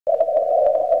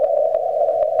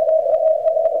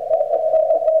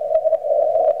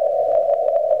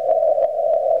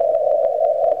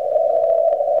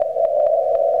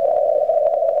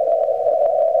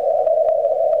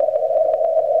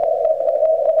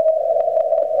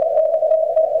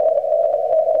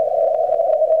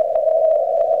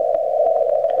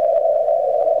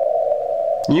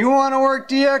You want to work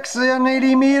DXing on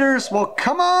 80 meters? Well,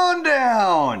 come on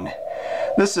down.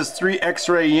 This is 3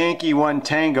 X-ray Yankee 1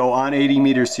 Tango on 80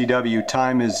 meters CW.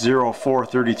 Time is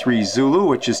 04:33 Zulu,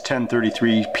 which is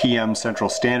 10:33 p.m. Central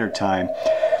Standard Time.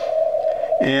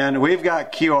 And we've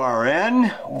got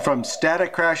QRN from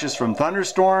static crashes from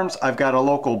thunderstorms. I've got a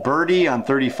local birdie on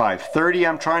 3530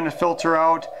 I'm trying to filter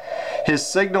out. His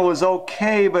signal is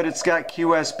okay, but it's got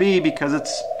QSB because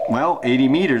it's, well, 80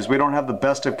 meters. We don't have the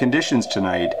best of conditions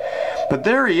tonight. But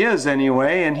there he is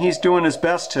anyway, and he's doing his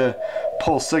best to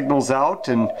pull signals out,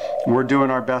 and we're doing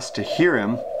our best to hear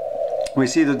him. We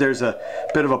see that there's a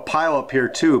bit of a pile up here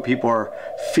too. People are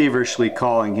feverishly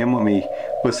calling him. Let me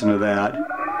listen to that.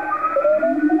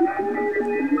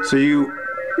 So you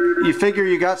figure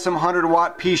you got some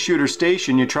 100-watt pea shooter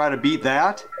station, you try to beat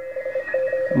that,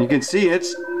 and you can see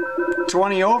it's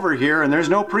 20 over here and there's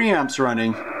no preamps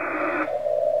running.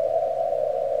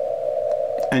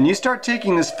 And you start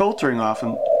taking this filtering off,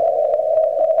 and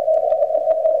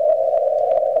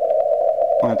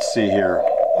let's see here,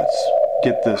 let's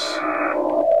get this.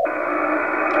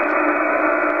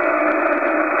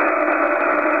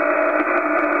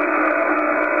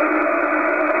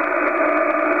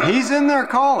 He's in there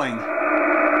calling.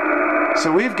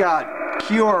 So we've got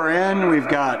QRN, we've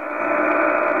got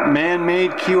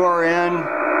man-made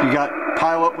QRN, you got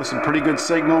pileup with some pretty good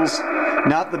signals,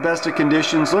 not the best of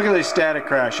conditions. Look at these static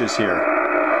crashes here.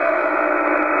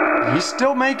 He's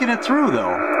still making it through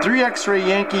though. 3 X-ray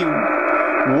Yankee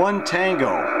 1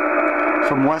 Tango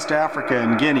from West Africa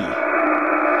and Guinea.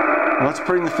 Let's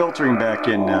bring the filtering back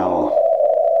in now.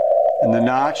 And the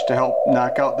notch to help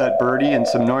knock out that birdie and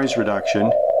some noise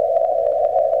reduction.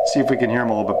 See if we can hear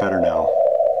him a little bit better now.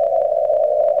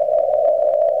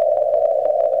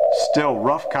 Still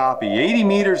rough copy. 80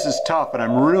 meters is tough, and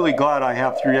I'm really glad I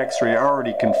have 3 X-ray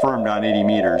already confirmed on 80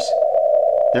 meters.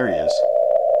 There he is.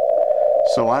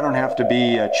 So I don't have to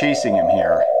be chasing him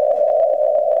here.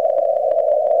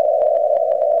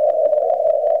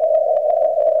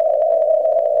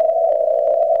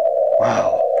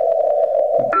 Wow.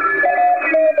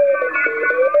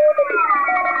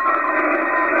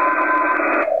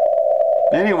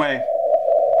 Anyway,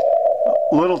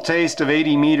 a little taste of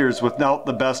 80 meters without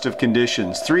the best of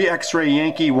conditions. 3 X-ray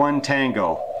Yankee 1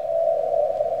 Tango.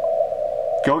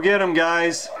 Go get 'em,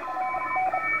 guys.